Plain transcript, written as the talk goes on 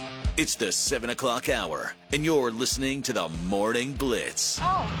It's the 7 o'clock hour, and you're listening to the Morning Blitz.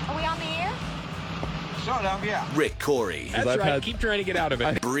 Oh, are we on the air? Sort of, yeah. Rick Couri. That's right. Keep trying to get out of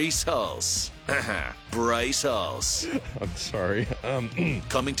it. Bryce Hulse. Bryce Hulse. I'm sorry.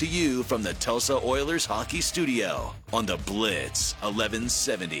 Coming to you from the Tulsa Oilers hockey studio on the Blitz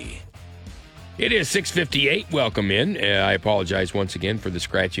 1170. It is 6:58. Welcome in. I apologize once again for the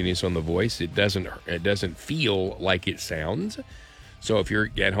scratchiness on the voice. It doesn't feel like it sounds. So if you're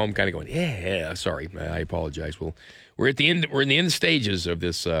at home kind of going, yeah, sorry, I apologize. Well, we're in the end stages of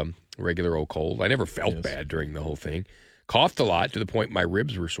this regular old cold. I never felt bad during the whole thing. Coughed a lot to the point my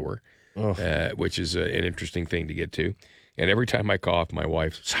ribs were sore, which is an interesting thing to get to. And every time I cough, my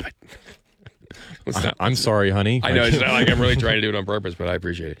wife, stop it. I'm sorry, honey. I know, it's not like I'm really trying to do it on purpose, but I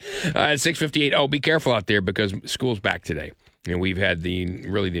appreciate it. At 6:58, be careful out there because school's back today. And we've had the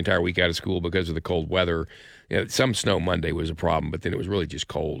entire week out of school because of the cold weather. Some snow Monday was a problem, but then it was really just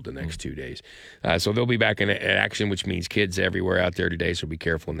cold the next 2 days. So they'll be back in action, which means kids everywhere out there today, so be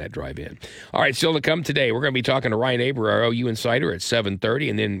careful in that drive-in. All right, still to come today, we're going to be talking to Ryan Aber, our OU Insider, at 7:30,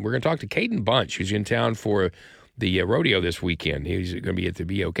 and then we're going to talk to Caden Bunch, who's in town for the rodeo this weekend. He's going to be at the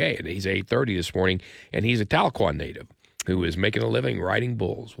BOK, and he's 8:30 this morning, and he's a Tahlequah native who is making a living riding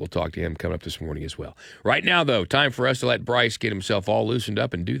bulls. We'll talk to him coming up this morning as well. Right now, though, time for us to let Bryce get himself all loosened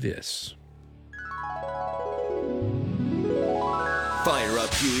up and do this. Fire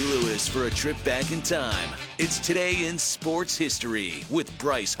up Huey Lewis for a trip back in time. It's Today in Sports History with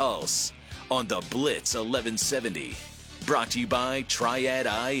Bryce Hulse on the Blitz 1170. Brought to you by Triad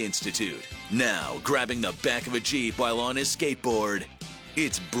Eye Institute. Now, grabbing the back of a Jeep while on his skateboard,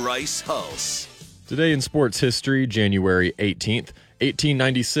 it's Bryce Hulse. Today in sports history, January 18th,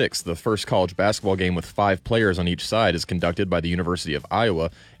 1896, the first college basketball game with 5 players on each side is conducted by the University of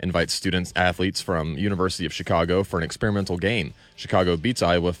Iowa, invites athletes from University of Chicago for an experimental game. Chicago beats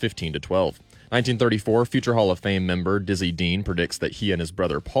Iowa 15-12. 1934, future Hall of Fame member Dizzy Dean predicts that he and his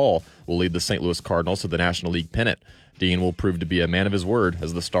brother Paul will lead the St. Louis Cardinals to the National League pennant. Dean will prove to be a man of his word,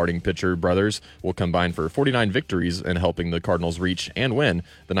 as the starting pitcher brothers will combine for 49 victories in helping the Cardinals reach and win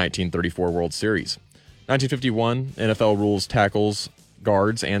the 1934 World Series. 1951, NFL rules tackles,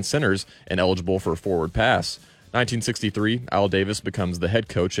 guards, and centers ineligible for forward pass. 1963, Al Davis becomes the head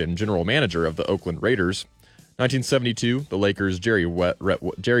coach and general manager of the Oakland Raiders. 1972, the Lakers' Jerry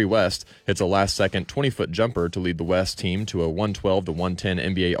West hits a last-second 20-foot jumper to lead the West team to a 112-110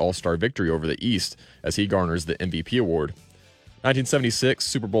 NBA All-Star victory over the East as he garners the MVP award. 1976,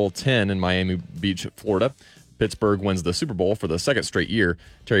 Super Bowl X in Miami Beach, Florida. Pittsburgh wins the Super Bowl for the second straight year.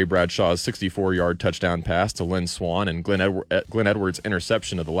 Terry Bradshaw's 64-yard touchdown pass to Lynn Swann and Glenn Edwards'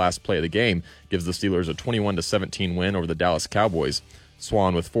 interception of the last play of the game gives the Steelers a 21-17 win over the Dallas Cowboys.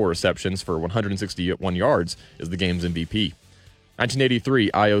 Swann, with 4 receptions for 161 yards, is the game's MVP. 1983,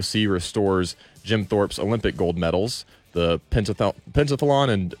 IOC restores Jim Thorpe's Olympic gold medals, the pentathlon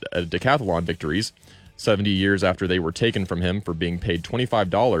and decathlon victories, 70 years after they were taken from him for being paid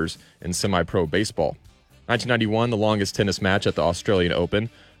 $25 in semi-pro baseball. 1991, the longest tennis match at the Australian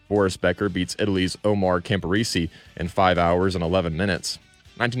Open. Boris Becker beats Italy's Omar Camporisi in 5 hours and 11 minutes.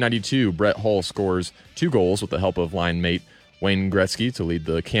 1992, Brett Hull scores 2 goals with the help of line mate Wayne Gretzky to lead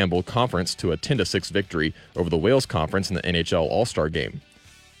the Campbell Conference to a 10-6 victory over the Wales Conference in the NHL All-Star Game.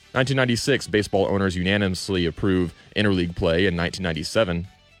 1996, baseball owners unanimously approve interleague play in 1997.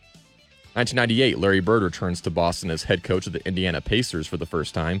 1998, Larry Bird returns to Boston as head coach of the Indiana Pacers for the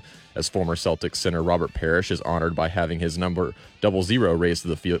first time, as former Celtics center Robert Parrish is honored by having his number 00 raised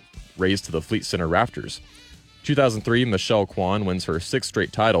to the Fleet Center rafters. 2003, Michelle Kwan wins her 6th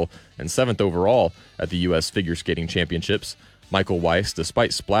straight title and 7th overall at the U.S. Figure Skating Championships. Michael Weiss,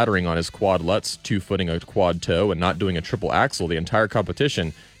 despite splattering on his quad lutz, 2-footing a quad toe, and not doing a triple axel the entire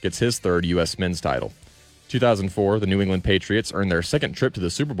competition, gets his 3rd U.S. men's title. 2004, the New England Patriots earned their 2nd trip to the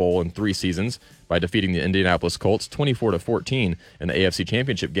Super Bowl in 3 seasons by defeating the Indianapolis Colts 24-14 in the AFC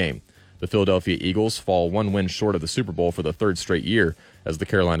Championship game. The Philadelphia Eagles fall 1 win short of the Super Bowl for the 3rd straight year, as the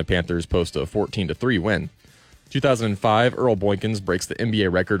Carolina Panthers post a 14-3 win. 2005, Earl Boykins breaks the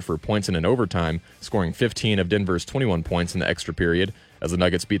NBA record for points in an overtime, scoring 15 of Denver's 21 points in the extra period, as the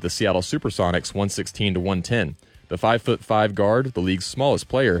Nuggets beat the Seattle Supersonics 116-110. The 5'5" guard, the league's smallest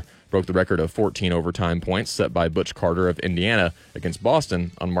player, broke the record of 14 overtime points set by Butch Carter of Indiana against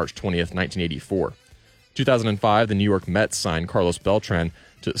Boston on March 20th, 1984. 2005, the New York Mets signed Carlos Beltran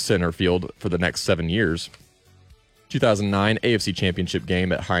to center field for the next 7 years. 2009, AFC Championship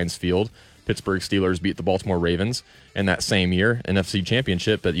game at Heinz Field. Pittsburgh Steelers beat the Baltimore Ravens. And that same year, NFC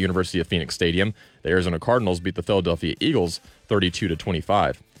Championship at the University of Phoenix Stadium, the Arizona Cardinals beat the Philadelphia Eagles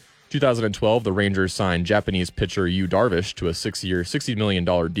 32-25. 2012, the Rangers signed Japanese pitcher Yu Darvish to a 6-year, $60 million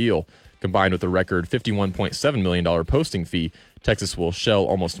deal. Combined with a record $51.7 million posting fee, Texas will shell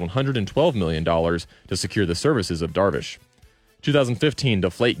almost $112 million to secure the services of Darvish. 2015,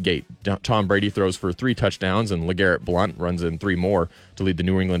 Deflategate. Tom Brady throws for 3 touchdowns and LeGarrette Blount runs in 3 more to lead the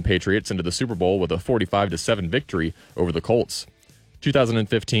New England Patriots into the Super Bowl with a 45-7 victory over the Colts.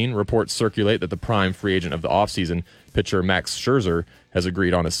 2015, reports circulate that the prime free agent of the offseason, pitcher Max Scherzer, has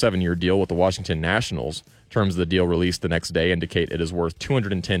agreed on a 7-year deal with the Washington Nationals. Terms of the deal released the next day indicate it is worth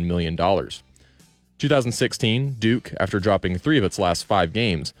 $210 million. 2016, Duke, after dropping 3 of its last 5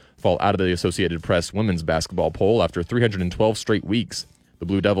 games, fall out of the Associated Press women's basketball poll after 312 straight weeks. The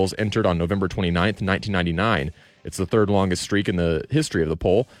Blue Devils entered on November 29, 1999. It's the 3rd longest streak in the history of the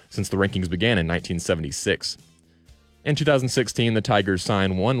poll since the rankings began in 1976. In 2016, the Tigers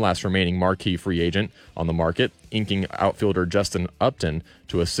signed one last remaining marquee free agent on the market, inking outfielder Justin Upton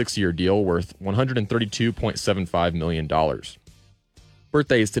to a 6-year deal worth $132.75 million.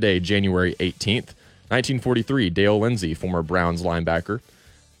 Birthdays today, January 18th. 1943, Dale Lindsey, former Browns linebacker.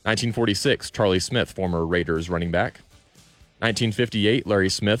 1946, Charlie Smith, former Raiders running back. 1958, Larry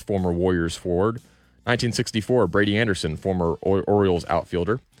Smith, former Warriors forward. 1964, Brady Anderson, former Orioles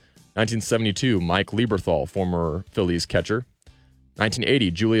outfielder. 1972, Mike Lieberthal, former Phillies catcher.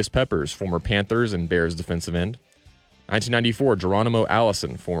 1980, Julius Peppers, former Panthers and Bears defensive end. 1994, Geronimo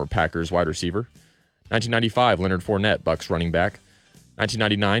Allison, former Packers wide receiver. 1995, Leonard Fournette, Bucks running back.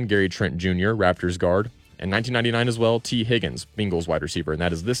 1999, Gary Trent Jr., Raptors guard. And 1999 as well, T. Higgins, Bengals wide receiver. And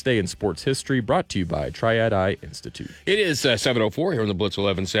that is This Day in Sports History, brought to you by Triad Eye Institute. It is 7:04 here on the Blitz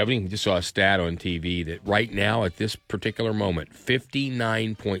 1170. We just saw a stat on TV that right now, at this particular moment,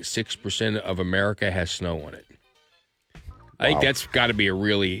 59.6% of America has snow on it. I think that's got to be a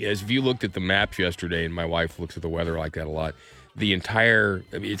really, as if you looked at the maps yesterday, and my wife looks at the weather like that a lot,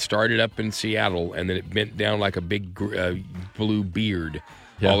 it started up in Seattle, and then it bent down like a big blue beard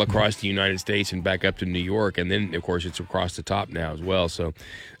all across the United States and back up to New York, and then, of course, it's across the top now as well. So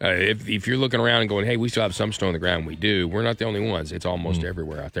if you're looking around and going, hey, we still have some snow on the ground, we do. We're not the only ones. It's almost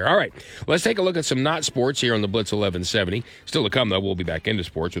everywhere out there. All right, let's take a look at some not sports here on the Blitz 1170. Still to come, though, we'll be back into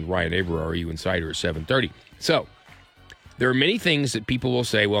sports with Ryan Avery, RU Insider, at 7:30. So there are many things that people will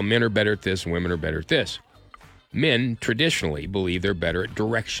say, well, men are better at this and women are better at this. Men traditionally believe they're better at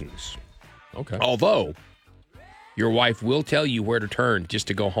directions. Okay. Although your wife will tell you where to turn just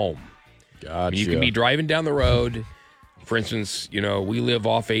to go home. Gotcha. You can be driving down the road. For instance, we live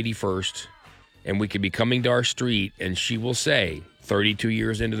off 81st, and we could be coming to our street, and she will say, 32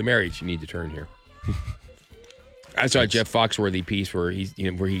 years into the marriage, you need to turn here. I saw a Jeff Foxworthy piece where he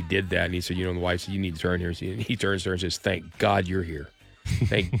did that, and he said, the wife said, you need to turn here. So he turns there and says, thank God you're here.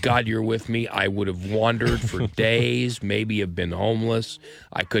 Thank God you're with me. I would have wandered for days, maybe have been homeless.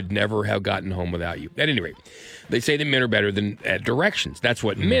 I could never have gotten home without you. At any rate, they say that men are better at directions. That's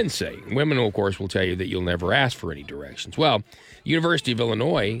what men say. Women, of course, will tell you that you'll never ask for any directions. Well, University of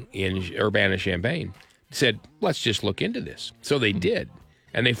Illinois in Urbana-Champaign said, let's just look into this. So they did,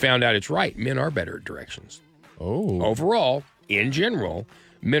 and they found out it's right. Men are better at directions. Oh. Overall, in general,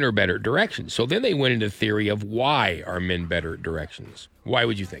 men are better at directions. So then they went into theory of why are men better at directions. Why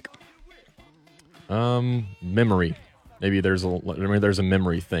would you think? Memory. Maybe there's a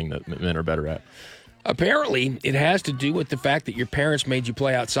memory thing that men are better at. Apparently, it has to do with the fact that your parents made you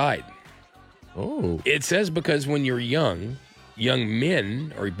play outside. Oh. It says because when you're young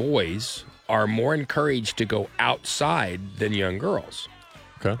men or boys are more encouraged to go outside than young girls.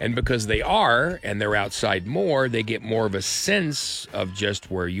 Okay. And because they are, and they're outside more, they get more of a sense of just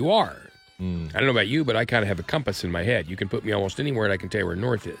where you are. I don't know about you, but I kind of have a compass in my head. You can put me almost anywhere, and I can tell you where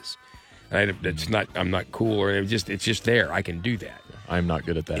north is. And I'm not cool, or it's just there. I can do that. I'm not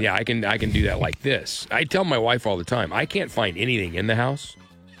good at that. Yeah, I can do that like this. I tell my wife all the time, I can't find anything in the house.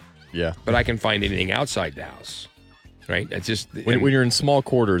 Yeah. But I can find anything outside the house. Right? That's just when you're in small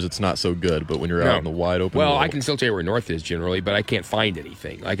quarters, it's not so good. But when you're out in the wide open, well, world, I can still tell you where north is generally, but I can't find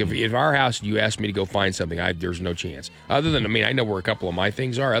anything. Like if our house, you asked me to go find something, there's no chance. Other than I know where a couple of my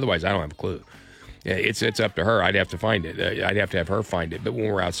things are. Otherwise, I don't have a clue. It's up to her. I'd have to find it. I'd have to have her find it. But when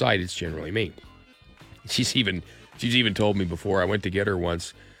we're outside, it's generally me. She's even told me before. I went to get her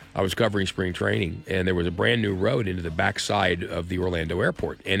once. I was covering spring training, and there was a brand new road into the backside of the Orlando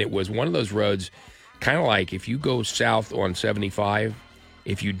airport, and it was one of those roads. Kind of like if you go south on 75,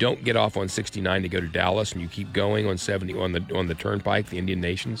 if you don't get off on 69 to go to Dallas and you keep going on 70 on the turnpike, the Indian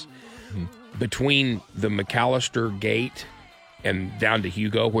Nations, between the McAllister Gate and down to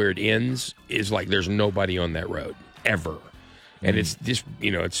Hugo where it ends is like there's nobody on that road ever. And it's just,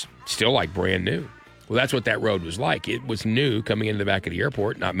 it's still like brand new. Well, that's what that road was like. It was new coming into the back of the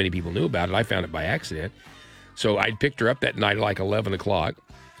airport. Not many people knew about it. I found it by accident. So I picked her up that night at like 11 o'clock,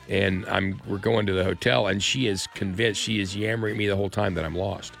 and we're going to the hotel, and she is convinced, she is yammering me the whole time that I'm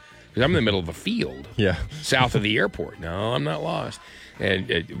lost. Because I'm in the middle of a field south of the airport. No, I'm not lost. And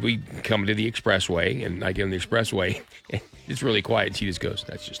we come to the expressway, and I get on the expressway, and it's really quiet, and she just goes,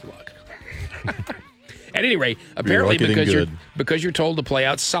 that's just luck. At any rate, apparently because you're told to play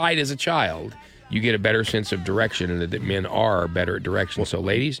outside as a child, you get a better sense of direction, and that men are better at direction. So,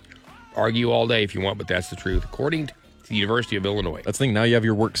 ladies, argue all day if you want, but that's the truth, according to the University of Illinois. That's the thing. Now you have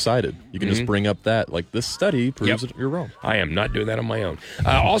your works cited. You can just bring up that, like, this study proves that you're wrong. I am not doing that on my own.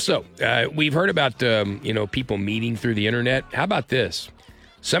 Also, we've heard about people meeting through the internet. How about this?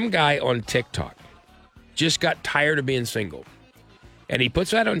 Some guy on TikTok just got tired of being single, and he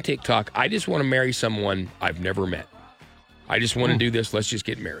puts that on TikTok. I just want to marry someone I've never met. I just want to do this. Let's just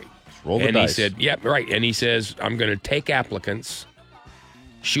get married. Roll the dice. He said, "Yep, right." And he says, "I'm going to take applicants,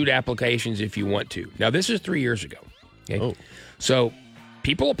 shoot applications if you want to." Now, this is 3 years ago. Okay? Oh. So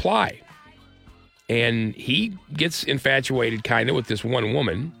people apply, and he gets infatuated kind of with this one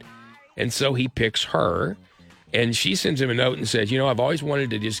woman, and so he picks her, and she sends him a note and says, I've always wanted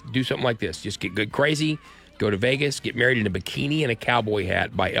to just do something like this. Just get good crazy, go to Vegas, get married in a bikini and a cowboy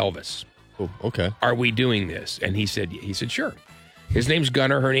hat by Elvis. Oh, okay. Are we doing this? And he said, sure. His name's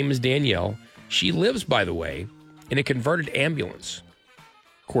Gunnar. Her name is Danielle. She lives, by the way, in a converted ambulance.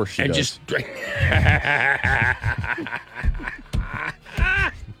 Of course she does. Just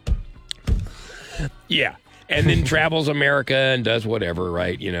yeah, and then travels America and does whatever,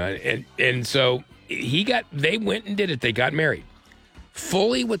 right? And so they went and did it. They got married,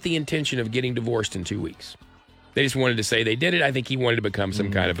 fully with the intention of getting divorced in 2 weeks. They just wanted to say they did it. I think he wanted to become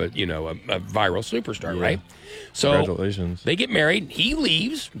some kind of a viral superstar, right? So congratulations. They get married. He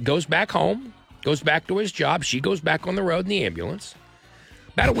leaves, goes back home, goes back to his job. She goes back on the road in the ambulance.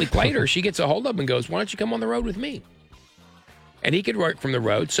 About a week later, she gets a hold of him and goes, "Why don't you come on the road with me?" And he could work from the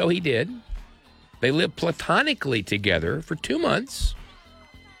road, so he did. They lived platonically together for 2 months,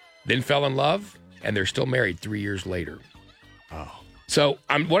 then fell in love, and they're still married 3 years later. Oh. So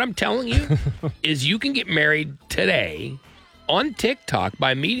what I'm telling you is you can get married today on TikTok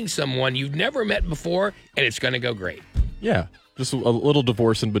by meeting someone you've never met before, and it's going to go great. Yeah, just a little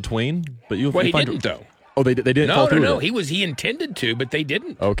divorce in between, but he didn't though. Oh, they didn't. Follow through No. with it. He intended to, but they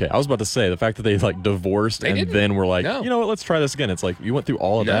didn't. Okay, I was about to say the fact that they divorced then were like, you know what, let's try this again. It's like you went through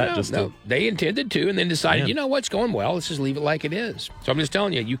all of that just to. They intended to, and then decided, you know what's going well. Let's just leave it like it is. So I'm just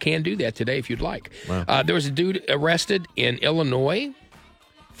telling you can do that today if you'd like. Wow. There was a dude arrested in Illinois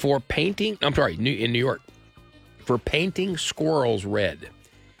for painting. I'm sorry, in New York, for painting squirrels red.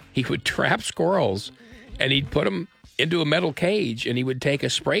 He would trap squirrels, and he'd put them into a metal cage, and he would take a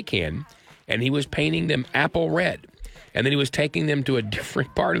spray can. And he was painting them apple red. And then he was taking them to a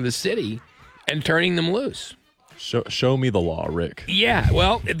different part of the city and turning them loose. Show me the law, Rick. Yeah,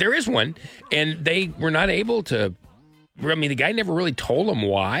 well, there is one. And they were not able to. The guy never really told them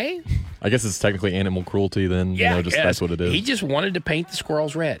why. I guess it's technically animal cruelty then. Yeah, that's what it is. He just wanted to paint the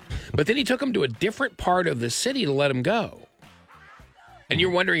squirrels red. But then he took them to a different part of the city to let them go. And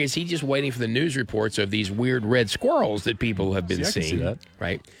you're wondering, is he just waiting for the news reports of these weird red squirrels that people have been seeing? I can see that.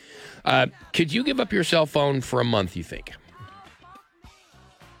 Right? Could you give up your cell phone for a month, you think?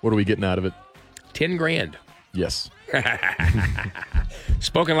 What are we getting out of it? $10,000. Yes.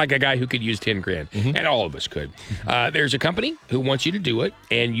 Spoken like a guy who could use $10,000, and all of us could. There's a company who wants you to do it,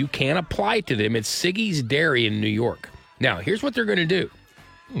 and you can apply to them. It's Siggy's Dairy in New York. Now, here's what they're going to do.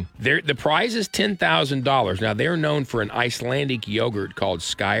 The prize is $10,000. Now, they're known for an Icelandic yogurt called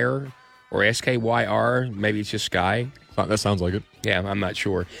Skyr, or S-K-Y-R. Maybe it's just Sky. That sounds like it. Yeah, I'm not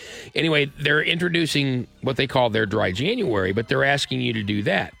sure. Anyway, they're introducing what they call their Dry January, but they're asking you to do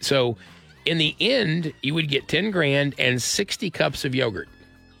that. So, in the end, you would get $10,000 and 60 cups of yogurt.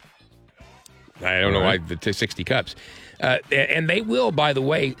 I don't know why the 60 cups. And they will, by the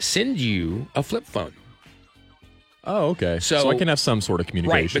way, send you a flip phone. Oh, okay. So I can have some sort of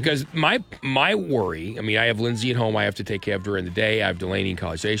communication. Right, because my worry, I have Lindsay at home I have to take care of during the day. I have Delaney in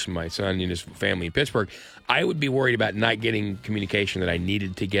College Station, my son and his family in Pittsburgh. I would be worried about not getting communication that I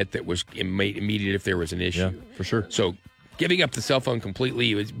needed to get that was immediate if there was an issue. Yeah, for sure. So giving up the cell phone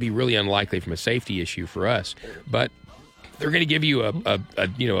completely would be really unlikely from a safety issue for us. But they're going to give you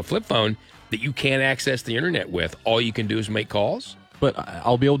a flip phone that you can't access the internet with. All you can do is make calls. But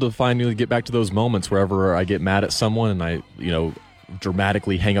I'll be able to finally get back to those moments wherever I get mad at someone and I,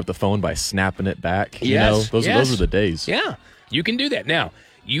 dramatically hang up the phone by snapping it back. Yes, those are the days. Yeah, you can do that. Now,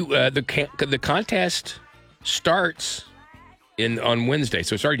 the contest starts on Wednesday,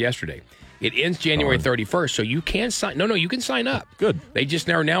 so it started yesterday. It ends January 31st, so you can sign. No, you can sign up. Good. They just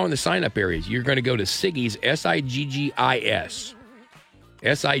are now in the sign-up areas. You're going to go to Siggy's, Siggis.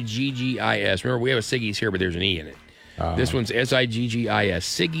 Siggis. Remember, we have a Siggy's here, but there's an E in it. This one's Siggis,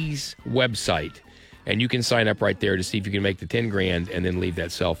 Siggy's website. And you can sign up right there to see if you can make the $10,000 and then leave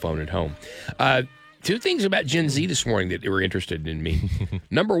that cell phone at home. Two things about Gen Z this morning that were interested in me.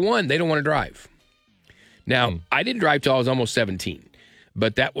 Number one, they don't want to drive. Now, I didn't drive till I was almost 17,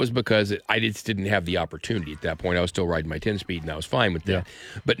 but that was because I just didn't have the opportunity at that point. I was still riding my 10-speed, and I was fine with that. Yeah.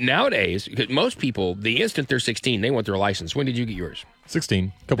 But nowadays, because most people, the instant they're 16, they want their license. When did you get yours?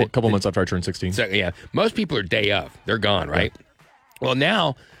 16. Couple months after I turned 16. So, yeah. Most people are day of. They're gone, right? Yeah. Well,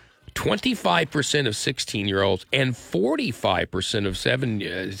 now 25% of 16-year-olds and 45% of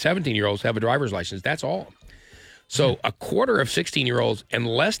 17-year-olds have a driver's license. That's all. So a quarter of 16-year-olds and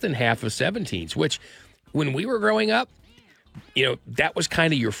less than half of 17s, which when we were growing up, that was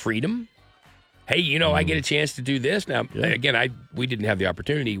kind of your freedom. Hey, I get a chance to do this. Now, again, we didn't have the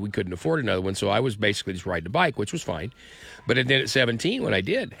opportunity. We couldn't afford another one, so I was basically just riding a bike, which was fine. But then at 17, when I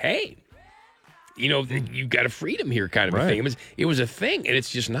did, hey, you've got a freedom here kind of a thing. It was a thing, and it's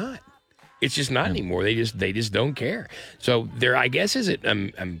just not. It's just not anymore. They just don't care. So there, I guess, is it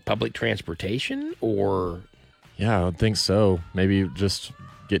public transportation or? Yeah, I would think so. Maybe just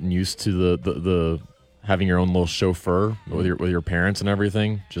getting used to the having your own little chauffeur with your parents and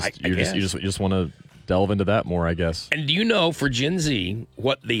everything. You just want to delve into that more, I guess. And do you know for Gen Z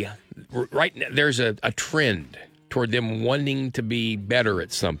right now there's a trend toward them wanting to be better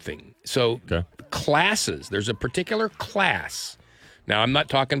at something. So classes, there's a particular class. Now, I'm not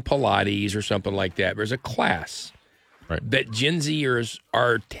talking Pilates or something like that. There's a class that Gen Zers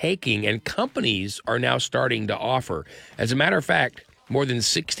are taking, and companies are now starting to offer. As a matter of fact, more than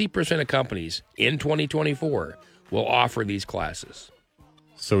 60% of companies in 2024 will offer these classes.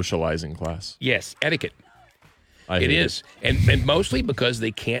 Socializing class. Yes, etiquette. It is. And mostly because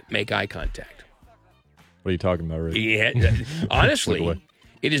they can't make eye contact. What are you talking about, Rick? Yeah, honestly,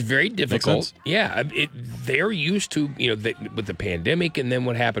 it is very difficult. Yeah, they're used to, with the pandemic and then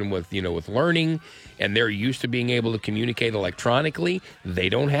what happened with learning, and they're used to being able to communicate electronically. They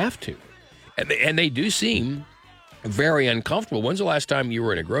don't have to. And they do seem very uncomfortable. When's the last time you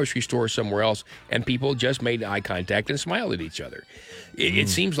were in a grocery store or somewhere else and people just made eye contact and smiled at each other? It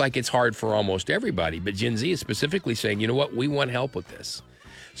seems like it's hard for almost everybody, but Gen Z is specifically saying, you know what, we want help with this.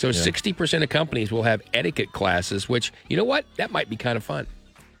 So 60% of companies will have etiquette classes, which, you know what, that might be kind of fun.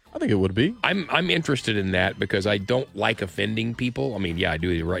 I think it would be. I'm interested in that because I don't like offending people. I mean, yeah, I do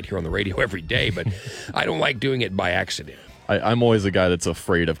it right here on the radio every day, but I don't like doing it by accident. I'm always a guy that's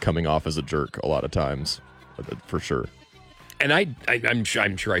afraid of coming off as a jerk a lot of times, for sure. And I'm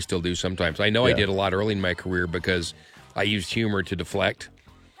sure I still do sometimes. I know I did a lot early in my career because I used humor to deflect.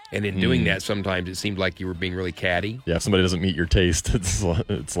 And in doing that, sometimes it seemed like you were being really catty. Yeah, if somebody doesn't meet your taste,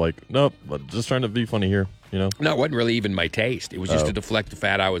 it's like, nope, just trying to be funny here, No, it wasn't really even my taste. It was just to deflect the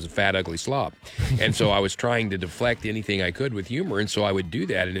fact I was a fat, ugly slob. And so I was trying to deflect anything I could with humor, and so I would do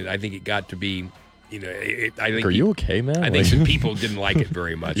that. And I think it got to be, Are you okay, man? I think some people didn't like it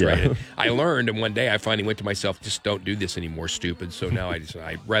very much, right? And I learned, and one day I finally went to myself, just don't do this anymore, stupid. So now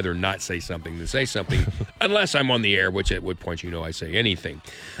I'd rather not say something than say something, unless I'm on the air, which at what point I say anything.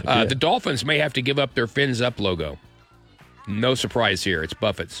 The Dolphins may have to give up their Fins Up logo. No surprise here. It's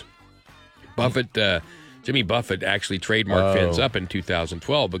Buffett's. Jimmy Buffett actually trademarked Fins Up in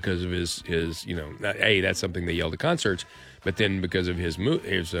 2012 because of his that's something they yelled at concerts, but then because of his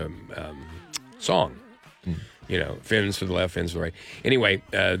song, fins to the left, fins to the right. Anyway,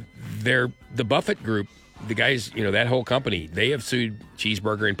 the Buffett Group, the guys, that whole company, they have sued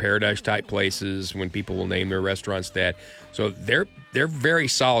Cheeseburger in Paradise type places when people will name their restaurants that. So they're very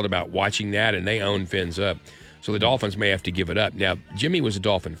solid about watching that, and they own Fins Up. So the Dolphins may have to give it up. Now, Jimmy was a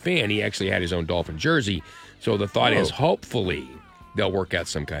Dolphin fan. He actually had his own Dolphin jersey. So the thought is hopefully they'll work out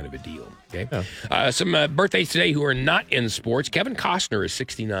some kind of a deal. Okay. Yeah. Some birthdays today who are not in sports. Kevin Costner is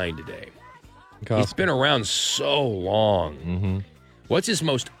 69 today. He's been around so long. Mm-hmm. What's his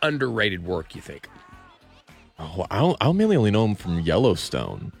most underrated work, you think? Oh, I mainly only know him from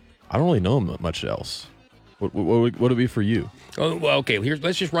Yellowstone. I don't really know him much else. What would it be for you? Oh, well, okay.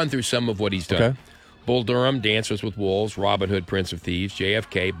 Let's just run through some of what he's done. Okay. Bull Durham, Dances with Wolves, Robin Hood, Prince of Thieves,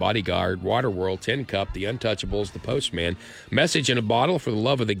 JFK, Bodyguard, Waterworld, Tin Cup, The Untouchables, The Postman, Message in a Bottle, For the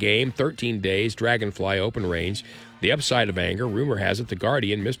Love of the Game, 13 Days, Dragonfly, Open Range, The Upside of Anger, Rumor Has It, The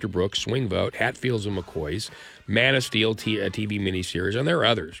Guardian, Mr. Brooks, Swing Vote, Hatfields and McCoys, Man of Steel, TV miniseries, and there are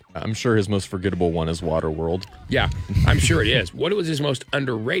others. I'm sure his most forgettable one is Waterworld. Yeah, I'm sure it is. What was his most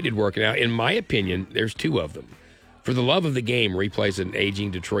underrated work? Now, in my opinion, there's two of them. For the Love of the Game, where he plays an aging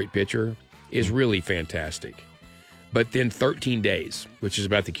Detroit pitcher. is really fantastic. But then 13 Days, which is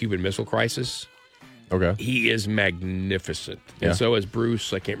about the Cuban Missile Crisis, Okay. he is magnificent. Yeah. And so is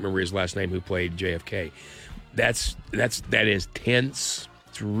Bruce, I can't remember his last name, who played JFK. That is tense.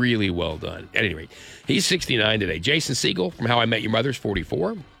 It's really well done. At any rate, he's 69 today. Jason Segel from How I Met Your Mother is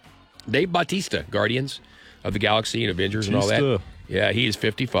 44. Dave Bautista, Guardians of the Galaxy and Avengers and all that. Yeah, he is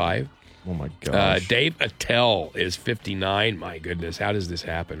 55. Oh, my gosh. Dave Attell is 59. My goodness, how does this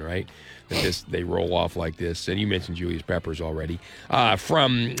happen, right? That they roll off like this. And you mentioned Julius Peppers already.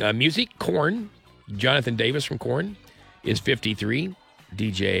 From music, Korn, Jonathan Davis from Korn is 53.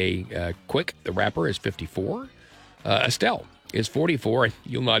 DJ Quick, the rapper, is 54. Estelle is 44. And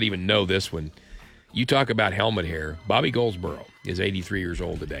you'll not even know this one. You talk about helmet hair. Bobby Goldsboro is 83 years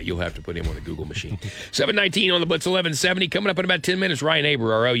old today. You'll have to put him on a Google machine. 7:19 on the Blitz 1170. Coming up in about 10 minutes, Ryan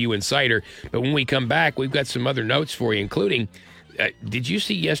Aber, our OU insider. But when we come back, we've got some other notes for you, including, did you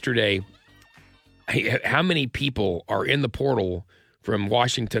see yesterday how many people are in the portal from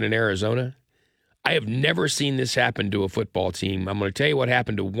Washington and Arizona? I have never seen this happen to a football team. I'm going to tell you what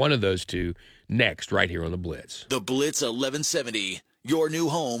happened to one of those two next, right here on the Blitz. The Blitz 1170. Your new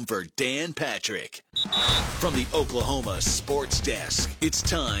home for Dan Patrick. From the Oklahoma Sports Desk, it's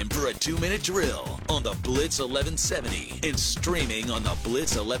time for a 2-minute drill on the Blitz 1170 and streaming on the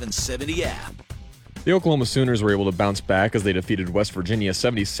Blitz 1170 app. The Oklahoma Sooners were able to bounce back as they defeated West Virginia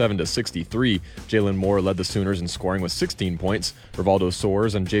 77-63. Jalen Moore led the Sooners in scoring with 16 points. Rivaldo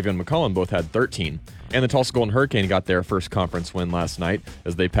Soares and Javion McCollum both had 13. And the Tulsa Golden Hurricane got their first conference win last night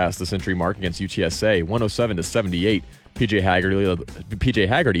as they passed the century mark against UTSA 107-78. PJ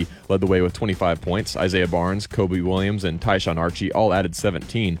Haggerty led the way with 25 points. Isaiah Barnes, Kobe Williams, and Tyshawn Archie all added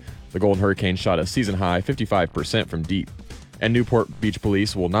 17. The Golden Hurricane shot a season-high 55% from deep. And Newport Beach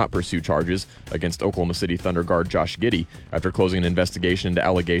Police will not pursue charges against Oklahoma City Thunder guard Josh Giddey after closing an investigation into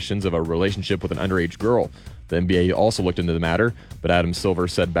allegations of a relationship with an underage girl. The NBA also looked into the matter, but Adam Silver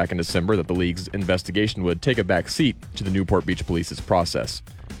said back in December that the league's investigation would take a back seat to the Newport Beach Police's process.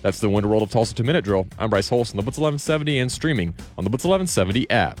 That's the Winter World of Tulsa 2-Minute Drill. I'm Bryce Holst on the Blitz 1170 and streaming on the Blitz 1170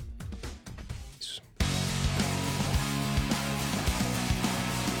 app.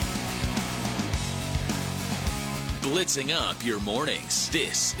 Blitzing up your mornings.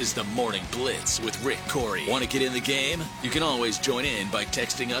 This is the Morning Blitz with Rick Couri. Want to get in the game? You can always join in by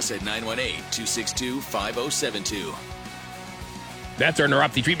texting us at 918-262-5072. That's our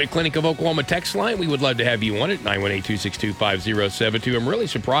Neuropathy Treatment Clinic of Oklahoma text line. We would love to have you on it, 918-262-5072. I'm really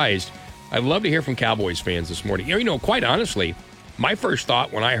surprised. I'd love to hear from Cowboys fans this morning. You know, quite honestly, my first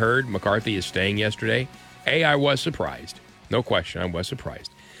thought when I heard McCarthy is staying yesterday, I was surprised. No question, I was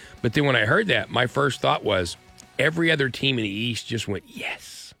surprised. But then when I heard that, my first thought was, every other team in the East just went,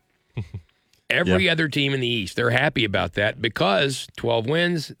 yes. Every other team in the East, they're happy about that because 12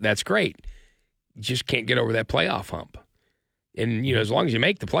 wins, that's great. You just can't get over that playoff hump. And, you know, as long as you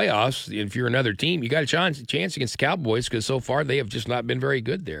make the playoffs, if you're another team, you got a chance against the Cowboys because so far they have just not been very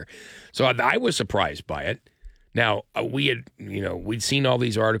good there. So I was surprised by it. Now, we'd seen all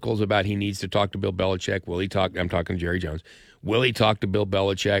these articles about he needs to talk to Bill Belichick. I'm talking to Jerry Jones. Will he talk to Bill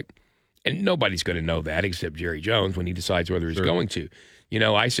Belichick? And nobody's going to know that except Jerry Jones when he decides whether he's going to. You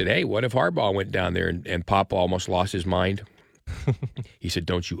know, I said, hey, what if Harbaugh went down there and Papa almost lost his mind? He said,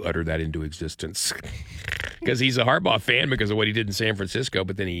 don't you utter that into existence. Because he's a Harbaugh fan because of what he did in San Francisco.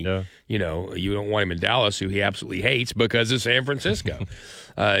 But then you don't want him in Dallas, who he absolutely hates because of San Francisco.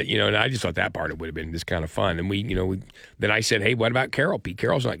 And I just thought that part would have been just kind of fun. And then I said, hey, what about Carroll? Pete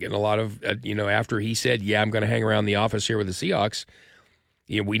Carroll's not getting a lot of, after he said, yeah, I'm going to hang around the office here with the Seahawks.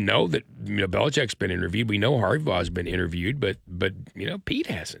 You know, we know that Belichick's been interviewed. We know Harbaugh's been interviewed, but Pete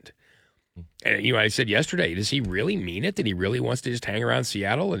hasn't. And I said yesterday, does he really mean it? That he really wants to just hang around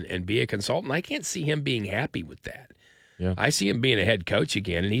Seattle and be a consultant? I can't see him being happy with that. Yeah. I see him being a head coach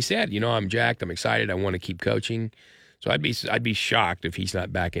again. And he said, I'm jacked. I'm excited. I want to keep coaching. So I'd be shocked if he's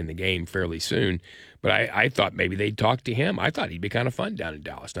not back in the game fairly soon. But I thought maybe they'd talk to him. I thought he'd be kind of fun down in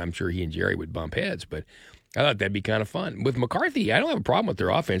Dallas. And I'm sure he and Jerry would bump heads, but I thought that'd be kind of fun. With McCarthy, I don't have a problem with their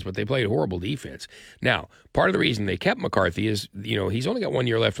offense, but they played horrible defense. Now, part of the reason they kept McCarthy is, he's only got 1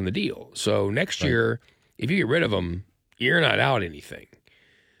 year left on the deal. So next year, if you get rid of him, you're not out anything.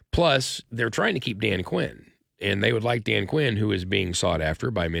 Plus, they're trying to keep Dan Quinn, and they would like Dan Quinn, who is being sought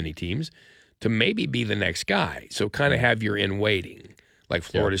after by many teams, to maybe be the next guy. So kind of have your in waiting, like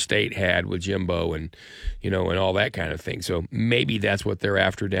Florida State had with Jimbo and, and all that kind of thing. So maybe that's what they're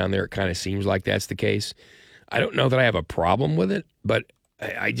after down there. It kind of seems like that's the case. I don't know that I have a problem with it, but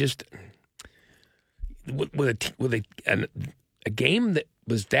I just with a game that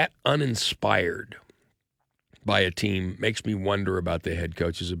was that uninspired, by a team makes me wonder about the head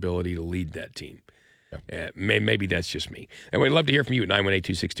coach's ability to lead that team. Maybe that's just me. And we'd love to hear from you at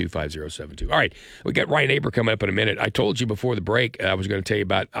 918-262-5072. All right, we got Ryan Aber coming up in a minute. I told you before the break I was going to tell you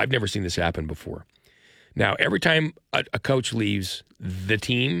about, I've never seen this happen before. Now, every time a coach leaves the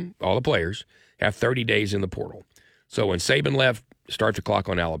team, all the players have 30 days in the portal. So when Saban left, start the clock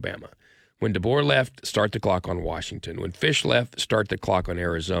on Alabama. When DeBoer left, start the clock on Washington. When Fish left, start the clock on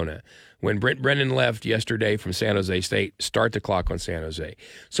Arizona. When Brent Brennan left yesterday from San Jose State, start the clock on San Jose.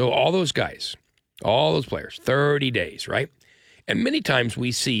 So all those guys, all those players, 30 days, right? And many times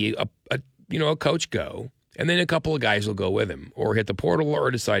we see a coach go, and then a couple of guys will go with him or hit the portal or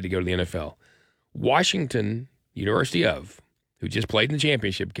decide to go to the NFL. Washington, University of, who just played in the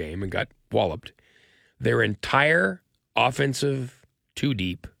championship game and got walloped, their entire offensive two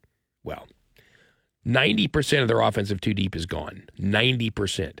deep, 90% of their offensive two deep is gone.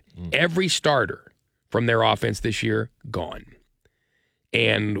 90%. Every starter from their offense this year, gone.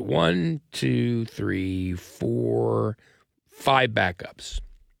 And 1, 2, 3, 4, 5 backups,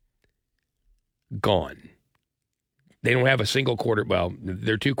 gone. They don't have a single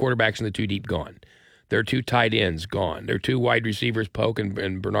their two quarterbacks in the two deep, gone. Their two tight ends, gone. Their two wide receivers, Polk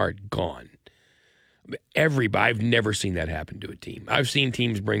and Bernard, gone. I've never seen that happen to a team. I've seen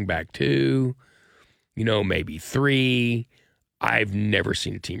teams bring back 2, maybe 3. I've never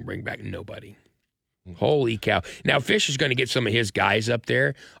seen a team bring back nobody. Holy cow. Now, Fish is going to get some of his guys up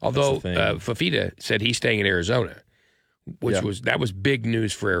there, although Fafita said he's staying in Arizona, which was big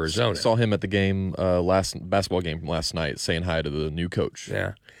news for Arizona. Saw him at the game, basketball game last night, saying hi to the new coach.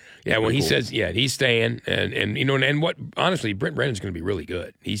 Yeah. Yeah, well, he says, he's staying, and what, honestly, Brent Brennan's going to be really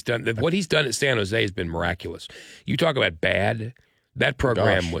good. What he's done at San Jose has been miraculous. You talk about bad, that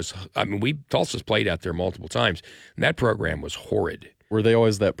program was, Tulsa's played out there multiple times, and that program was horrid. Were they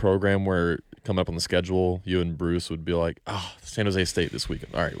always that program where, coming up on the schedule, you and Bruce would be like, San Jose State this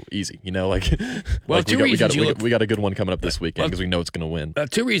weekend. All right, easy. We got a good one coming up this weekend because we know it's going to win.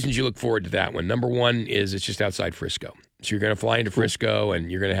 2 reasons you look forward to that one. Number one is it's just outside Frisco. So you're going to fly into Frisco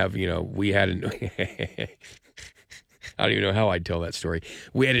and you're going to have, we had I don't even know how I'd tell that story.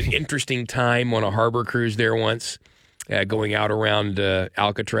 We had an interesting time on a harbor cruise there once, going out around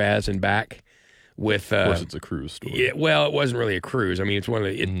Alcatraz and back. Of course, it's a cruise story. Yeah, well, it wasn't really a cruise. I mean, it's one of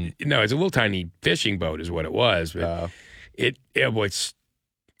the. It's a little tiny fishing boat, is what it was. But I'll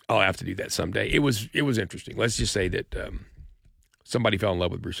have to do that someday. It was interesting. Let's just say that somebody fell in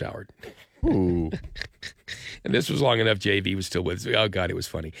love with Bruce Howard. Ooh. And this was long enough. JV was still with us. Oh God, it was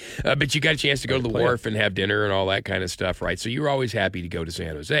funny. But you got a chance to go to the wharf and have dinner and all that kind of stuff, right? So you were always happy to go to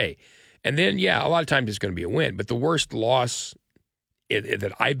San Jose, and then a lot of times it's going to be a win. But the worst loss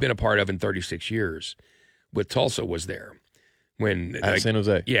that I've been a part of in 36 years with Tulsa was there. San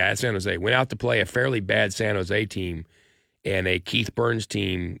Jose. Yeah, at San Jose. Went out to play a fairly bad San Jose team, and a Keith Burns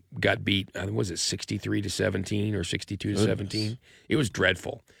team got beat, was it 63-17 or 62-17? It was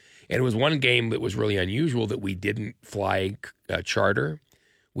dreadful. And it was one game that was really unusual that we didn't fly charter.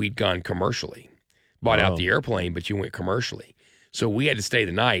 We'd gone commercially. Bought out the airplane, but you went commercially. So we had to stay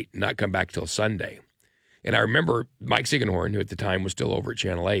the night, not come back till Sunday. And I remember Mike Sigenhorn, who at the time was still over at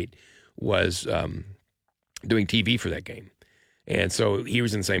Channel 8, was doing TV for that game. And so he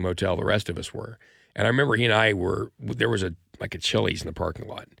was in the same hotel the rest of us were. And I remember he and I there was a Chili's in the parking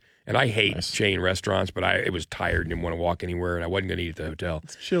lot. And I hate chain restaurants, but it was tired and didn't want to walk anywhere, and I wasn't going to eat at the hotel.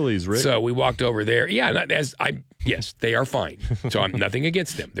 It's Chili's, Rick. So we walked over there. Yeah, yes, they are fine. So I'm nothing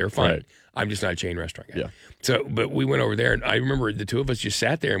against them. They're fine. Right. I'm just not a chain restaurant guy. Yeah. So, but we went over there, and I remember the two of us just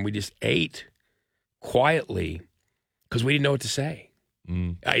sat there, and we just ate quietly because we didn't know what to say.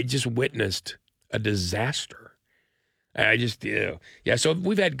 I just witnessed a disaster. So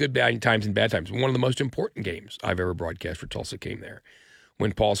we've had good times and bad times. One of the most important games I've ever broadcast for Tulsa came there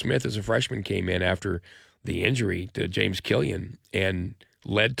when Paul Smith as a freshman came in after the injury to James Killian and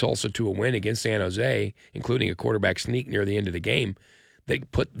led Tulsa to a win against San Jose, including a quarterback sneak near the end of the game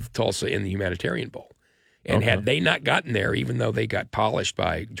that put Tulsa in the Humanitarian Bowl. And had they not gotten there, even though they got polished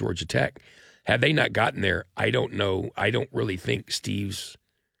by Georgia Tech, had they not gotten there, I don't know. I don't really think Steve's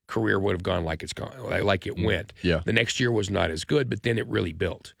career would have gone like it went. Yeah. The next year was not as good, but then it really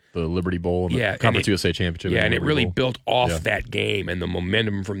built. The Liberty Bowl and the Conference USA Championship. Yeah, and it really built off that game and the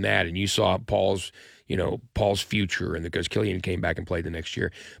momentum from that. And you saw Paul's future, and because Killian came back and played the next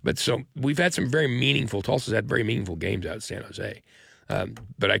year. But so we've had some very meaningful. Tulsa's had very meaningful games out of San Jose.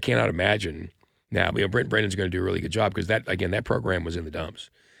 But I cannot imagine now. Brent Brennan's going to do a really good job because that program was in the dumps,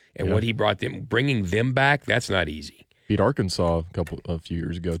 and what he brought them, bringing them back, that's not easy. Beat Arkansas a few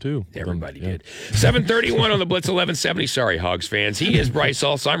years ago, too. Everybody did. 7:31 on the Blitz 1170. Sorry, Hogs fans. He is Bryce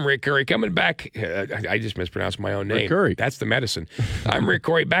Hulse. I'm Rick Couri. Coming back. I just mispronounced my own name. Rick Couri. That's the medicine. I'm Rick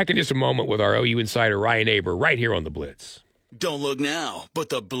Couri. Back in just a moment with our OU insider, Ryan Aber, right here on the Blitz. Don't look now, but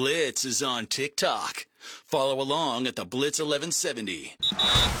the Blitz is on TikTok. Follow along at the Blitz 1170.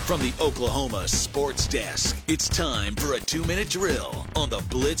 From the Oklahoma Sports Desk, it's time for a 2-minute drill on the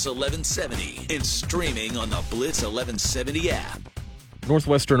Blitz 1170 and streaming on the Blitz 1170 app.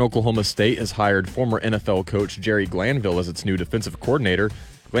 Northwestern Oklahoma State has hired former NFL coach Jerry Glanville as its new defensive coordinator.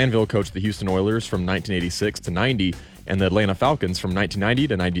 Glanville coached the Houston Oilers from 1986 to 90 and the Atlanta Falcons from 1990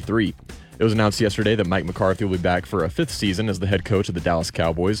 to 93. It was announced yesterday that Mike McCarthy will be back for a 5th season as the head coach of the Dallas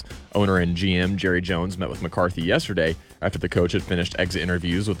Cowboys. Owner and GM Jerry Jones met with McCarthy yesterday after the coach had finished exit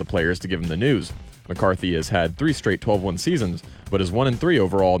interviews with the players to give him the news. McCarthy has had 3 straight 12-1 seasons, but is 1-3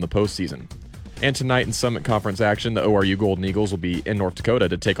 overall in the postseason. And tonight in Summit Conference action, the ORU Golden Eagles will be in North Dakota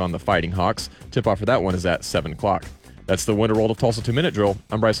to take on the Fighting Hawks. Tip-off for that one is at 7 o'clock. That's the Winter World of Tulsa 2-minute drill.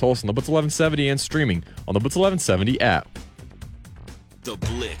 I'm Bryce Hulse on the Blitz 1170 and streaming on the Blitz 1170 app. The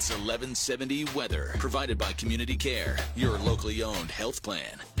Blitz 1170 weather, provided by Community Care, your locally owned health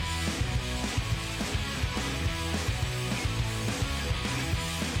plan.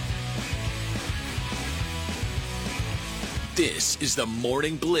 This is the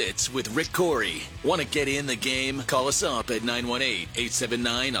Morning Blitz with Rick Couri. Want to get in the game? Call us up at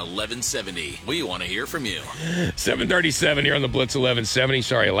 918-879-1170. We want to hear from you. 7:37 here on the Blitz 1170.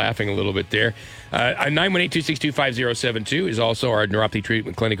 Sorry, laughing a little bit there. 918-262-5072 is also our Neuropathy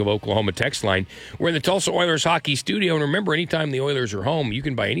Treatment Clinic of Oklahoma text line. We're in the Tulsa Oilers hockey studio, and remember, anytime the Oilers are home, you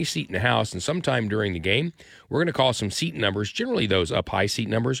can buy any seat in the house, and sometime during the game, we're going to call some seat numbers, generally those up-high seat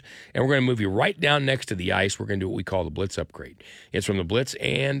numbers, and we're going to move you right down next to the ice. We're going to do what we call the Blitz upgrade. It's from the Blitz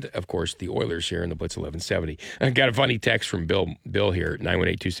and, of course, the Oilers here in the Blitz 1170. I got a funny text from Bill here at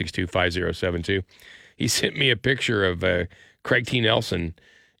 918-262-5072. He sent me a picture of Craig T. Nelson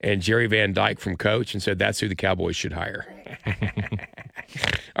and Jerry Van Dyke from Coach and said that's who the Cowboys should hire.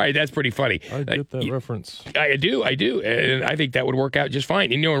 All right, that's pretty funny. I get that reference. I do. And I think that would work out just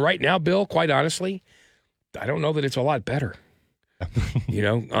fine. And, right now, Bill, quite honestly, I don't know that it's a lot better.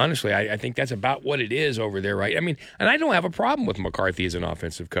 Honestly, I think that's about what it is over there, right? I mean, and I don't have a problem with McCarthy as an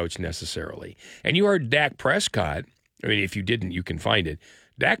offensive coach necessarily. And you heard Dak Prescott. I mean, if you didn't, you can find it.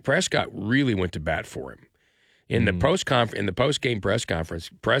 Dak Prescott really went to bat for him. In the post-game press conference,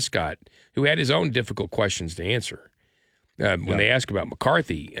 Prescott, who had his own difficult questions to answer, when they asked about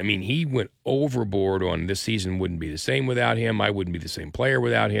McCarthy, I mean, he went overboard on this season wouldn't be the same without him. I wouldn't be the same player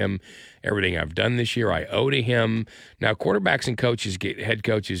without him. Everything I've done this year, I owe to him. Now, quarterbacks and head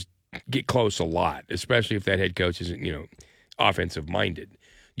coaches get close a lot, especially if that head coach isn't, offensive-minded.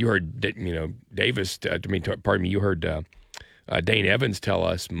 You heard, you heard Dane Evans tell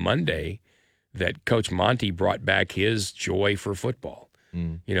us Monday that Coach Monty brought back his joy for football.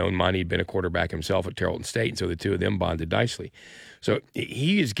 And Monty had been a quarterback himself at Tarleton State, and so the two of them bonded nicely. So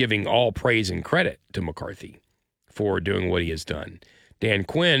he is giving all praise and credit to McCarthy for doing what he has done. Dan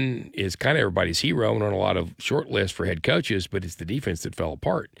Quinn is kind of everybody's hero and on a lot of short lists for head coaches, but it's the defense that fell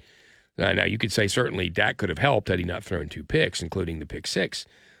apart. Now, you could say certainly Dak could have helped had he not thrown 2 picks, including the pick 6.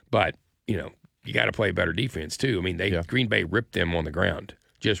 But, you got to play better defense, too. I mean, Green Bay ripped them on the ground.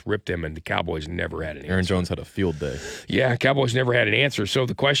 Just ripped them, and the Cowboys never had an answer. Aaron Jones had a field day. Yeah, Cowboys never had an answer. So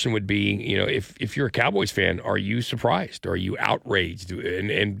the question would be, if you're a Cowboys fan, are you surprised? Are you outraged?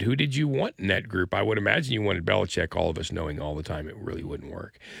 And who did you want in that group? I would imagine you wanted Belichick, all of us knowing all the time it really wouldn't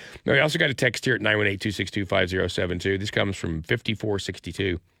work. Now, we also got a text here at 918-262-5072. This comes from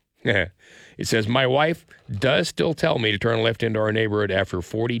 5462. It says, my wife does still tell me to turn left into our neighborhood after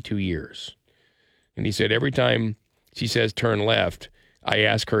 42 years. And he said, every time she says turn left, I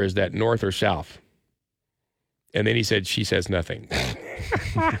ask her, is that north or south? And then he said, she says nothing.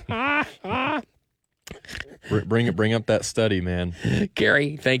 Bring up that study, man.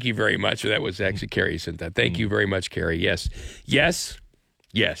 Carrie, thank you very much. That was actually Carrie sent that. Thank you very much, Carrie. Yes.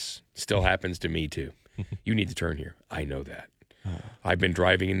 Still happens to me, too. You need to turn here. I know that. I've been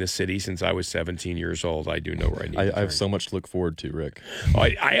driving in this city since I was 17 years old. I do know where I need to turn. I have so much to look forward to, Rick.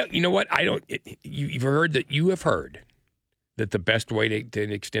 You know what? You've heard that the best way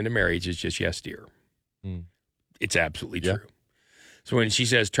to extend a marriage is just yes, dear. It's absolutely true. So when she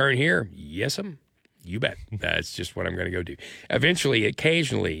says, turn here, yes'm, you bet. That's just what I'm going to go do. Eventually,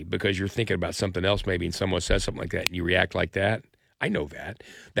 occasionally, because you're thinking about something else maybe and someone says something like that and you react like that, I know that.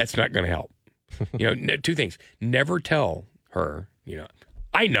 That's not going to help. 2 things. Never tell her,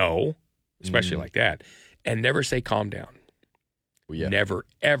 I know, especially like that, and never say calm down. Well, yeah. Never,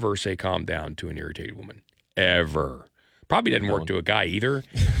 ever say calm down to an irritated woman. Ever. Probably doesn't work to a guy either,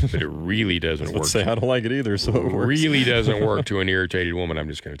 but it really doesn't work. I don't like it either, so it works. Really doesn't work to an irritated woman. I'm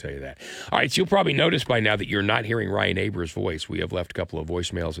just going to tell you that. All right, so you'll probably notice by now that you're not hearing Ryan Aber's voice. We have left a couple of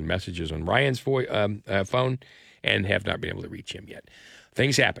voicemails and messages on Ryan's phone and have not been able to reach him yet.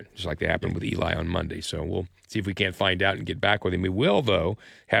 Things happen, just like they happened with Eli on Monday. So we'll see if we can't find out and get back with him. We will, though,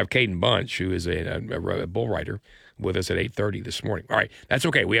 have Caden Bunch, who is a bull rider, with us at 8:30 this morning. All right, that's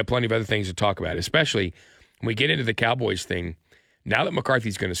okay. We have plenty of other things to talk about, especially when we get into the Cowboys thing. Now that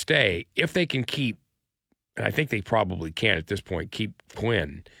McCarthy's going to stay, if they can keep, and I think they probably can at this point, keep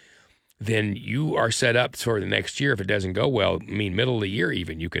Quinn, then you are set up for the next year. If it doesn't go well, middle of the year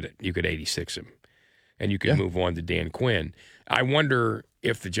even, you could 86 him, and you could move on to Dan Quinn. I wonder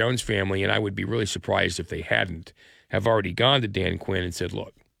if the Jones family, and I would be really surprised if they hadn't, have already gone to Dan Quinn and said,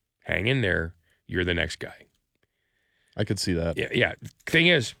 look, hang in there. You're the next guy. I could see that. Yeah. Thing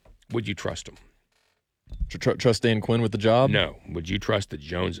is, would you trust him? Trust Dan Quinn with the job? No. Would you trust the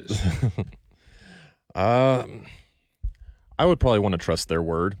Joneses? I would probably want to trust their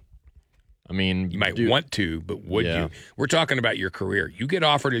word. I mean, you might want to, but would you? We're talking about your career. You get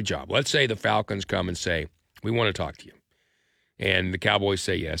offered a job. Let's say the Falcons come and say, we want to talk to you. And the Cowboys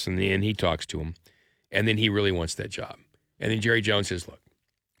say yes, and then he talks to him, and then he really wants that job. And then Jerry Jones says, look,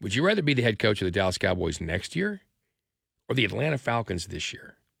 would you rather be the head coach of the Dallas Cowboys next year or the Atlanta Falcons this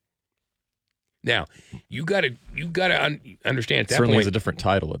year? Now, you got to understand at that certainly point. It's a different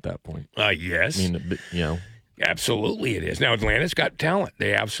title at that point. Yes. I mean, Absolutely it is. Now, Atlanta's got talent.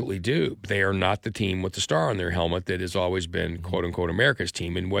 They absolutely do. They are not the team with the star on their helmet that has always been, quote-unquote, America's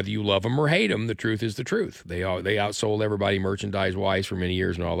team. And whether you love them or hate them, the truth is the truth. They outsold everybody merchandise-wise for many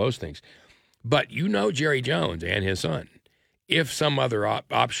years and all those things. But you know Jerry Jones and his son. If some other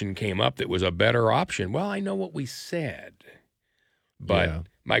option came up that was a better option, well, I know what we said. But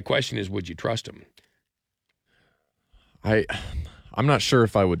my question is, would you trust him? I'm not sure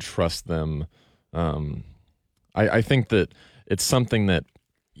if I would trust them. I think that it's something that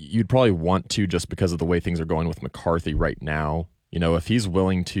you'd probably want to just because of the way things are going with McCarthy right now. You know, if he's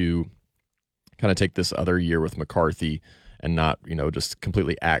willing to kind of take this other year with McCarthy and not, just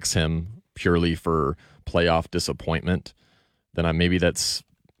completely axe him purely for playoff disappointment, then maybe that's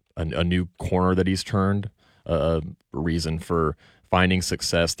a new corner that he's turned, a reason for finding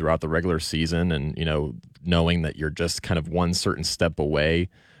success throughout the regular season and, knowing that you're just kind of one certain step away,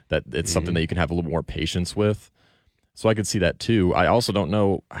 that it's something that you can have a little more patience with. So I could see that too. I also don't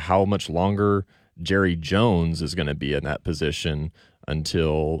know how much longer Jerry Jones is going to be in that position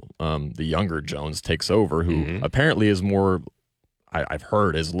until the younger Jones takes over, who apparently is more, I've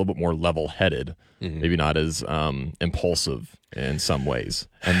heard, is a little bit more level-headed, maybe not as impulsive in some ways.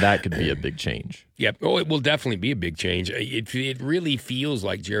 And that could be a big change. Yep. Oh, it will definitely be a big change. It really feels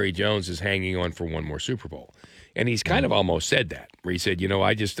like Jerry Jones is hanging on for one more Super Bowl. And he's kind of almost said that, where he said,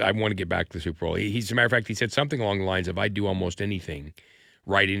 I want to get back to the Super Bowl. As a matter of fact, he said something along the lines of, I'd do almost anything,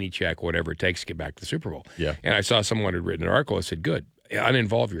 write any check, whatever it takes to get back to the Super Bowl. Yeah. And I saw someone had written an article that said, good,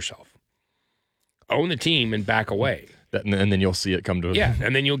 uninvolve yourself. Own the team and back away. And then you'll see it come to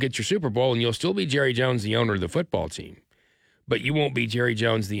and then you'll get your Super Bowl, and you'll still be Jerry Jones, the owner of the football team. But you won't be Jerry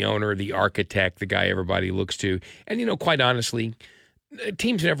Jones, the owner, the architect, the guy everybody looks to. And, quite honestly,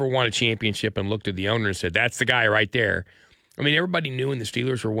 teams never won a championship and looked at the owner and said, that's the guy right there. I mean, everybody knew when the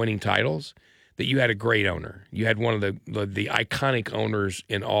Steelers were winning titles that you had a great owner. You had one of the iconic owners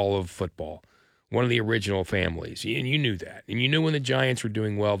in all of football, one of the original families. And you knew that. And you knew when the Giants were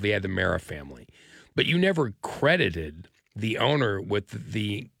doing well, they had the Mara family. But you never credited the owner with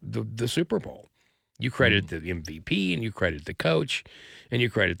the Super Bowl. You credit the MVP, and you credit the coach, and you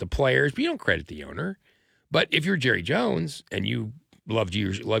credit the players, but you don't credit the owner. But if you're Jerry Jones and you love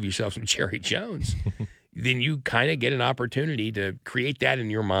yourself some Jerry Jones, then you kind of get an opportunity to create that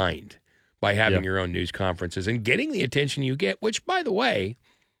in your mind by having your own news conferences and getting the attention you get, which, by the way,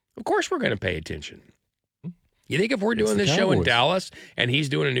 of course we're going to pay attention. You think if we're doing this show in Dallas and he's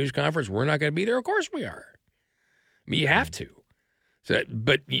doing a news conference, we're not going to be there? Of course we are. I mean, you have to. So,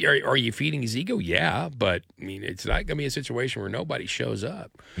 but are you feeding his ego? Yeah, but I mean, it's not going to be a situation where nobody shows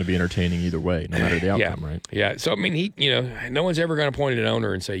up. It's going to be entertaining either way, no matter the outcome, right? Yeah. So I mean, no one's ever going to point at an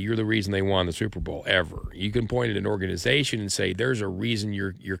owner and say you're the reason they won the Super Bowl ever. You can point at an organization and say there's a reason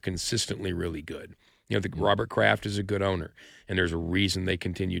you're consistently really good. Robert Kraft is a good owner, and there's a reason they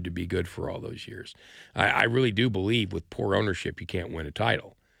continued to be good for all those years. I really do believe with poor ownership you can't win a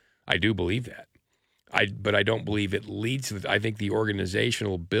title. I do believe that. But I don't believe it leads to I think the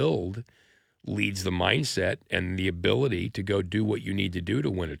organizational build leads the mindset and the ability to go do what you need to do to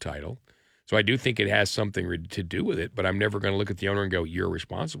win a title. So I do think it has something to do with it, but I'm never going to look at the owner and go, you're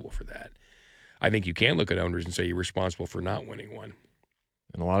responsible for that. I think you can look at owners and say you're responsible for not winning one.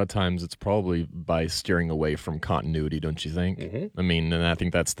 And a lot of times it's probably by steering away from continuity, don't you think? Mm-hmm. I mean, and I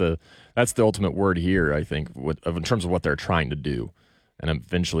think that's the ultimate word here, I think, in terms of what they're trying to do and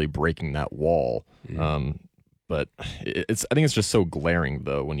eventually breaking that wall. Mm-hmm. But I think it's just so glaring,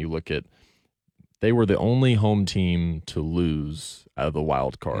 though, when you look at they were the only home team to lose out of the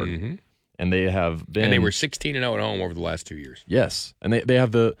wild card. Mm-hmm. And they have been. And they were 16-0 at home over the last 2 years. Yes. And they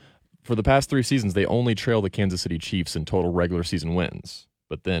have for the past 3 seasons, they only trail the Kansas City Chiefs in total regular season wins,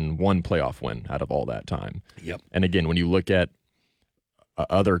 but then one playoff win out of all that time. Yep. And again, when you look at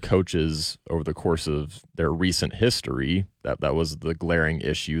other coaches over the course of their recent history, that was the glaring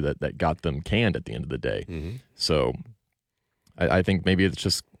issue that got them canned at the end of the day. Mm-hmm. So I think maybe it's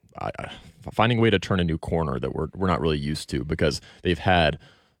just finding a way to turn a new corner that we're not really used to, because they've had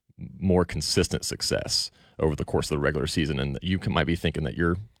more consistent success over the course of the regular season, and you might be thinking that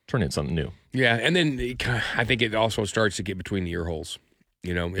you're turning something new. Yeah, and then I think it also starts to get between the ear holes.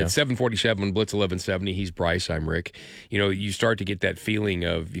 You know, it's 7:47, Blitz 1170. He's Bryce. I'm Rick. You know, you start to get that feeling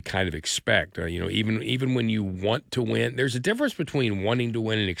of you kind of expect. You know, even when you want to win, there's a difference between wanting to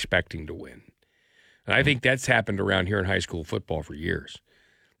win and expecting to win. And I think that's happened around here in high school football for years.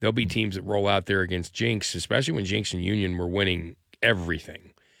 There'll be teams that roll out there against Jinx, especially when Jinx and Union were winning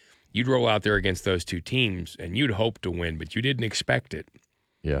everything. You'd roll out there against those two teams, and you'd hope to win, but you didn't expect it.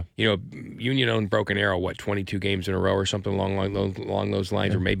 Yeah. You know, Union owned Broken Arrow, 22 games in a row or something along those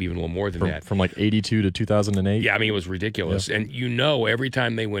lines, or maybe even a little more than that. From like 82 to 2008? Yeah, I mean, it was ridiculous. Yeah. And every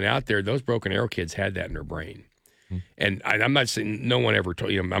time they went out there, those Broken Arrow kids had that in their brain. And I'm not saying no one ever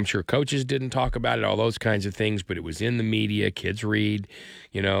told you. I'm sure coaches didn't talk about it, all those kinds of things, but it was in the media. Kids read,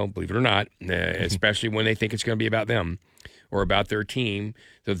 believe it or not, especially when they think it's going to be about them or about their team.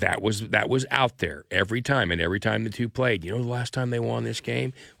 So that was out there every time. And every time the two played, the last time they won this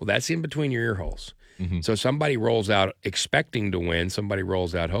game? Well, that's in between your ear holes. Mm-hmm. So somebody rolls out expecting to win. Somebody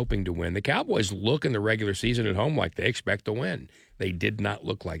rolls out hoping to win. The Cowboys look in the regular season at home like they expect to win. They did not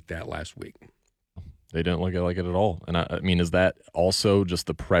look like that last week. They didn't look like it at all. And I mean, is that also just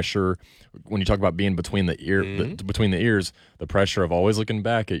the pressure when you talk about being between the between the ears, the pressure of always looking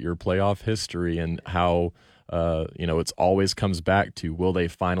back at your playoff history and how it's always comes back to, will they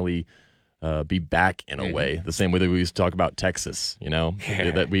finally be back in a way, the same way that we used to talk about Texas,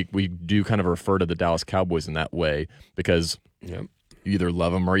 that we do kind of refer to the Dallas Cowboys in that way because you either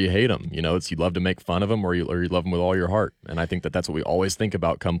love them or you hate them. It's you love to make fun of them or you love them with all your heart. And I think that's what we always think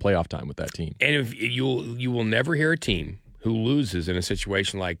about come playoff time with that team. And if you will never hear a team who loses in a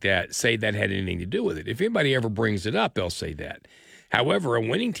situation like that say that had anything to do with it. If anybody ever brings it up, they'll say that. However, a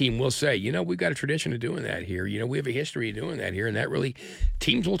winning team will say, we've got a tradition of doing that here. We have a history of doing that here. And that really,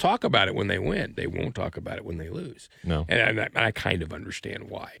 teams will talk about it when they win. They won't talk about it when they lose. No. And I kind of understand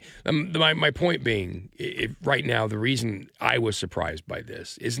why. My point being, right now, the reason I was surprised by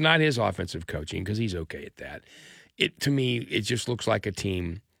this is not his offensive coaching, because he's okay at that. To me, it just looks like a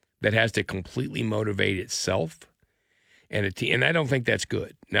team that has to completely motivate itself. And I don't think that's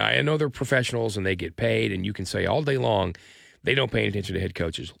good. Now, I know they're professionals and they get paid, and you can say all day long, they don't pay attention to head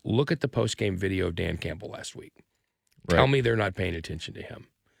coaches. Look at the post-game video of Dan Campbell last week. Right. Tell me they're not paying attention to him.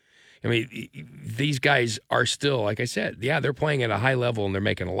 I mean, these guys are still, like I said, they're playing at a high level and they're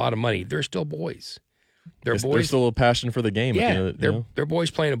making a lot of money. They're still boys. There's still a passion for the game. Yeah, they're boys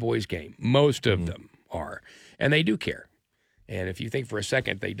playing a boys game. Most of them are. And they do care. And if you think for a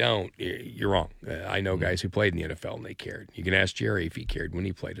second they don't, you're wrong. I know guys who played in the NFL and they cared. You can ask Jerry if he cared when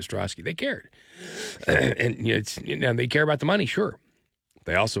he played Ostrowski. They cared. And they care about the money, sure.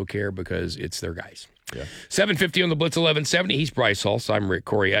 They also care because it's their guys. Yeah. 7:50 on the Blitz 1170. He's Bryce Hulse. I'm Rick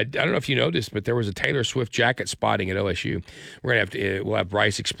Couri. I don't know if you noticed, but there was a Taylor Swift jacket spotting at LSU. We'll have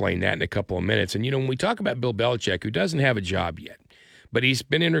Bryce explain that in a couple of minutes. And when we talk about Bill Belichick, who doesn't have a job yet, but he's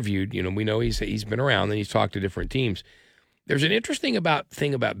been interviewed. We know he's been around and he's talked to different teams. There's an interesting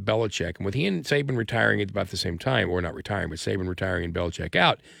thing about Belichick, and with he and Saban retiring at about the same time, or not retiring, but Saban retiring and Belichick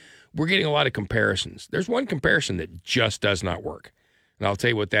out, we're getting a lot of comparisons. There's one comparison that just does not work, and I'll tell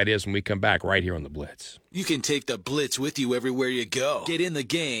you what that is when we come back right here on the Blitz. You can take the Blitz with you everywhere you go. Get in the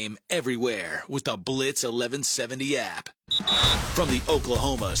game everywhere with the Blitz 1170 app. From the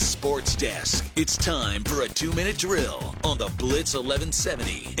Oklahoma Sports Desk, it's time for a 2-minute drill on the Blitz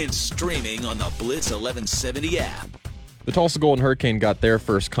 1170 and streaming on the Blitz 1170 app. The Tulsa Golden Hurricane got their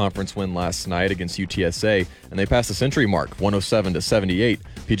first conference win last night against UTSA, and they passed the century mark, 107-78.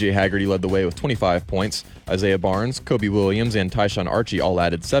 P.J. Haggerty led the way with 25 points. Isaiah Barnes, Kobe Williams, and Tyshawn Archie all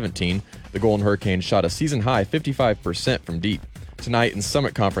added 17. The Golden Hurricane shot a season-high 55% from deep. Tonight in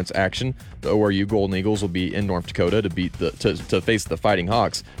Summit Conference action, the ORU Golden Eagles will be in North Dakota to face the Fighting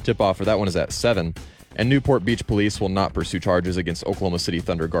Hawks. Tip-off for that one is at 7. And Newport Beach Police will not pursue charges against Oklahoma City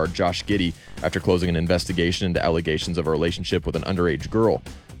Thunder guard Josh Giddey after closing an investigation into allegations of a relationship with an underage girl.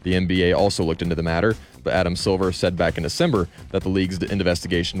 The NBA also looked into the matter, but Adam Silver said back in December that the league's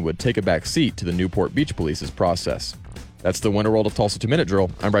investigation would take a back seat to the Newport Beach Police's process. That's the Winter World of Tulsa 2-Minute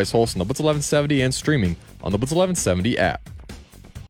Drill. I'm Bryce Holson, the Blitz 1170, and streaming on the Blitz 1170 app.